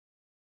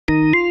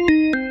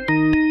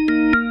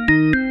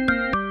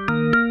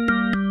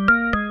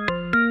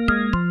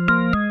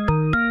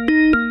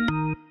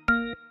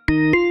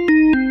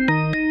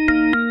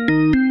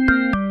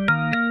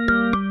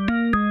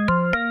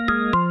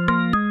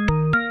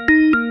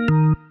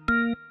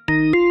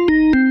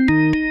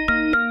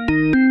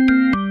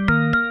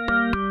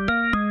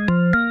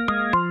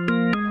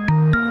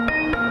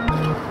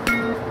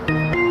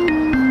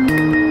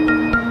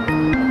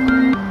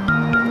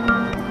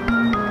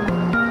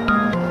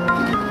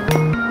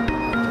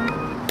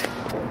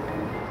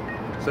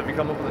you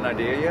come up with an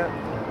idea yet?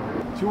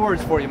 2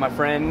 words for you, my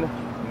friend.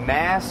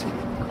 Mask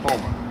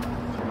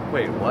Coma.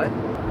 Wait, what?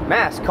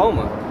 Mask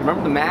Coma. You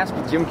remember the Mask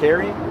with Jim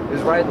Carey? It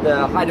was right at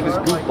the height of his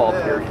goofball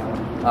period.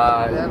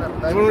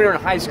 When we were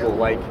in high school,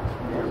 like,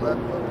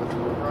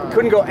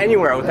 couldn't go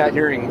anywhere without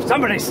hearing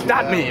somebody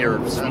stop me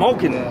or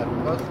smoking.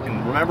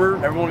 And remember,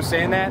 everyone was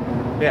saying that?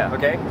 Yeah.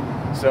 Okay.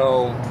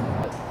 So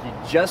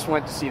he just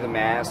went to see the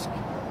Mask,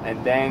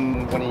 and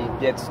then when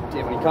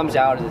he comes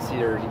out of the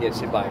theater, he gets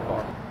hit by a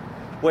car.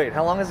 Wait,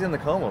 how long is he in the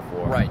coma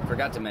for? Right.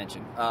 Forgot to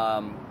mention.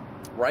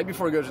 Right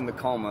before he goes in the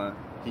coma,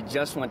 he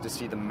just went to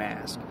see the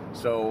Mask.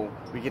 So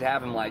we could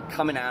have him like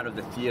coming out of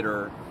the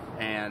theater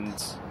and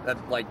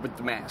like with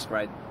the mask,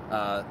 right?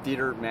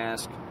 Theater,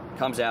 mask,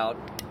 comes out,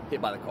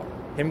 hit by the car.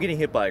 Him getting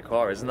hit by a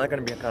car, isn't that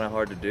going to be kind of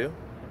hard to do?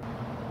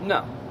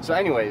 No. So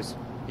anyways,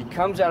 he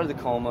comes out of the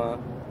coma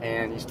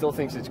and he still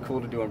thinks it's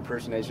cool to do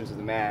impersonations of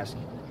the Mask,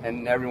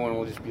 and everyone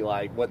will just be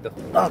like, what the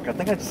fuck? I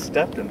think I just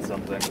stepped in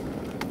something.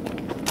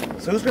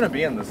 So who's going to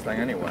be in this thing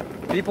anyway?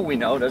 People we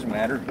know, doesn't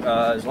matter,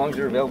 as long as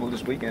they're available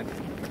this weekend.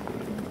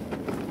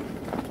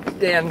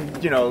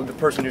 And, you know, the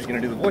person who's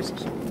going to do the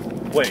voices.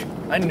 Wait,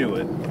 I knew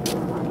it.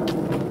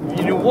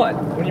 You knew what?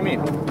 What do you mean?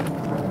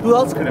 Who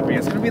else could it be?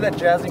 It's going to be that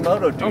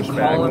Jazzy-Moto douchebag. Don't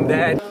call him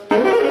that.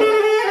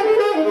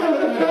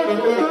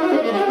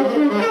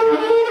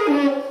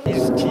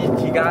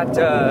 He got,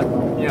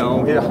 you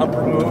know, his hump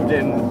removed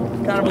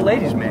and kind of a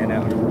ladies' man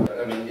now.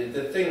 I mean,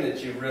 the thing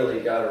that you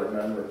really got to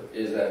remember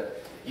is that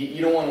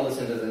you don't want to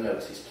listen to the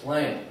notes he's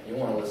playing. You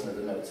want to listen to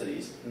the notes that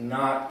he's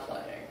not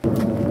playing.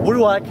 What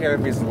do I care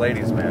if he's a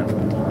ladies' man?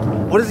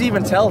 What does he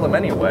even tell them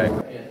anyway?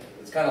 Yeah,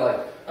 it's kind of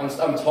like,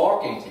 I'm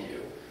talking to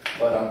you,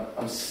 but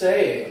I'm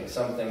saying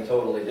something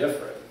totally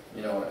different.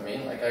 You know what I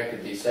mean? Like, I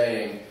could be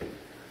saying,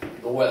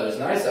 the weather's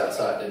nice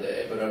outside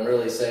today, but I'm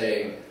really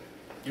saying,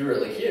 you're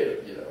really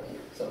cute, you know,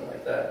 something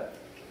like that.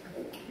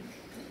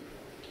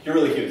 You're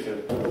really cute,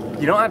 too.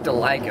 You don't have to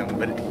like him,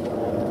 but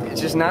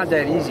it's just not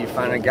that easy to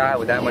find a guy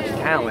with that much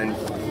talent,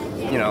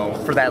 you know,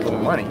 for that little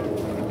money.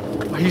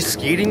 Are you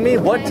skeeting me?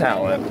 What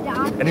talent?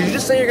 And did you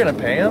just say you're gonna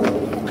pay him?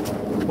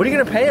 What are you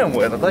gonna pay him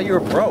with? I thought you were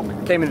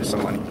broke. Came into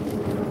some money.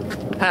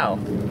 How?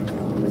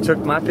 Took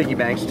my piggy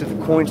banks to the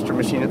Coinster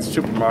machine at the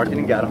supermarket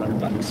and got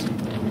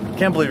 $100.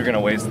 Can't believe you're gonna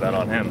waste that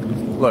on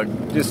him. Look,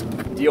 just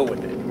deal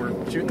with it. We're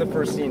shooting the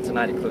first scene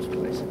tonight at Cliff's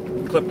place.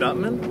 Cliff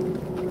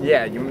Nutman?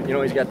 Yeah, you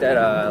know he's got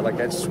that like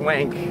that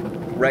swank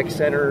rec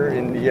center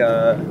in the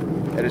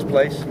at his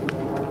place.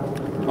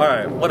 All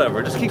right,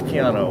 whatever. Just keep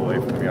Keanu away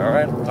from me. All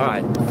right? All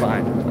right,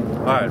 fine.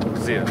 All right,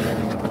 see ya.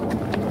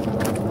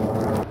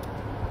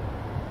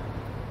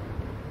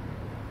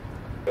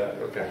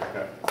 Okay.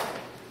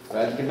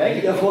 Glad you can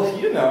make it. Well,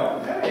 you know,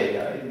 hey,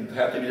 I'm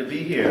happy to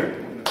be here.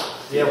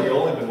 Yeah, we've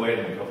only been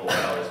waiting a couple of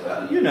hours.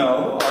 Well, you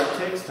know, art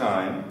takes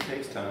time.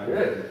 Takes time.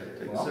 Good.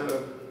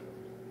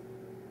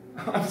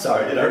 I'm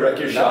sorry, did I wreck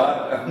your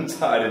shot? I'm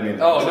sorry, I didn't mean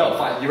to. Oh, no,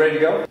 fine. You ready to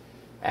go?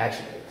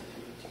 Action.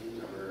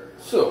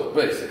 So,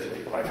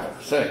 basically, like I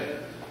was saying,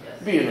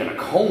 being in a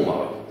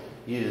coma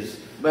is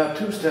about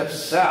 2 steps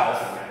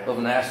south of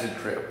an acid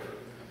trip,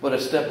 but a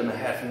step and a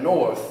half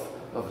north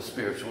of a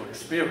spiritual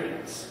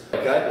experience.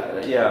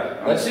 Okay.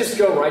 Yeah. Let's just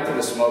go right to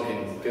the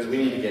smoking, because we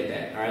need to get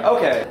that, all right?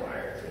 Okay.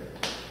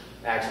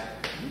 Action.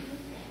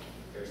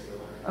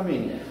 I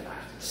mean,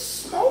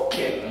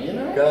 smoking, you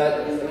know?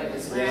 Cut.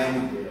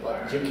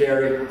 Jim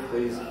Carey,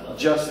 please.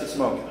 Just the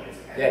smoking.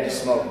 Yeah,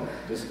 just smoking.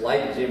 Just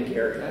like Jim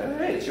Carey.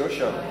 Hey, it's your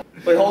show.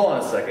 Wait, hold on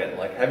a second.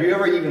 Like, have you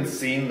ever even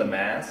seen The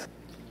Mask?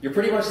 You're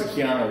pretty much the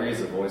Keanu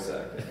Reeves of voice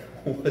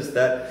acting. Was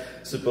that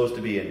supposed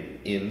to be an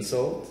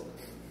insult?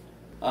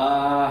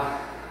 Why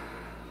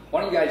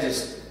don't you guys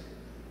just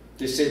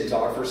sit and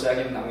talk for a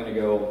second? I'm gonna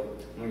go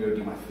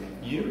do my thing.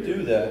 You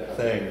do that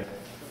thing.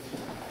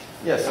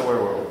 Yeah, so where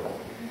were we?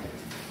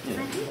 I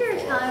think you were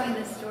telling me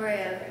the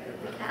story of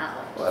the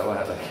cow. Well, what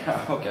happened to the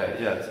cow? Okay,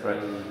 yeah, that's right.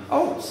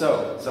 Oh,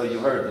 so you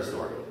heard the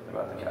story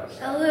about the cow.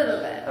 A little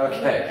bit.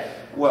 Okay,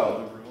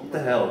 well, What the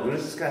hell? Who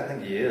does this guy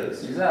think he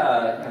is? He's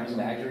an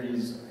actor.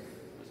 He's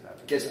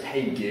gets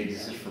paid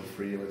gigs just for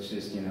free. Let's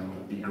just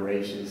be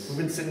gracious. We've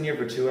been sitting here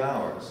for 2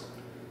 hours.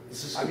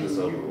 Let's just get this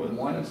over with. You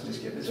wanted to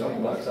just get this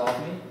 $20 off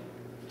me?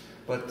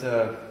 but,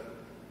 I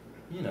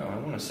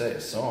want to say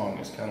a song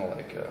is kind of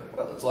like,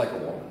 it's like a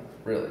woman,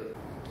 really.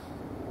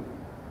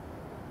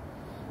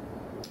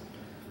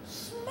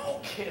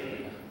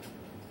 Smoking.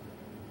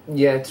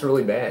 Yeah, it's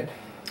really bad.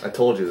 I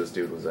told you this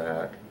dude was a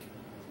hack.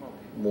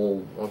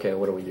 Well, okay,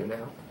 what do we do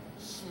now?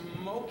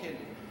 Smoking.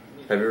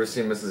 Have you ever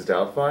seen Mrs.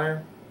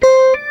 Doubtfire?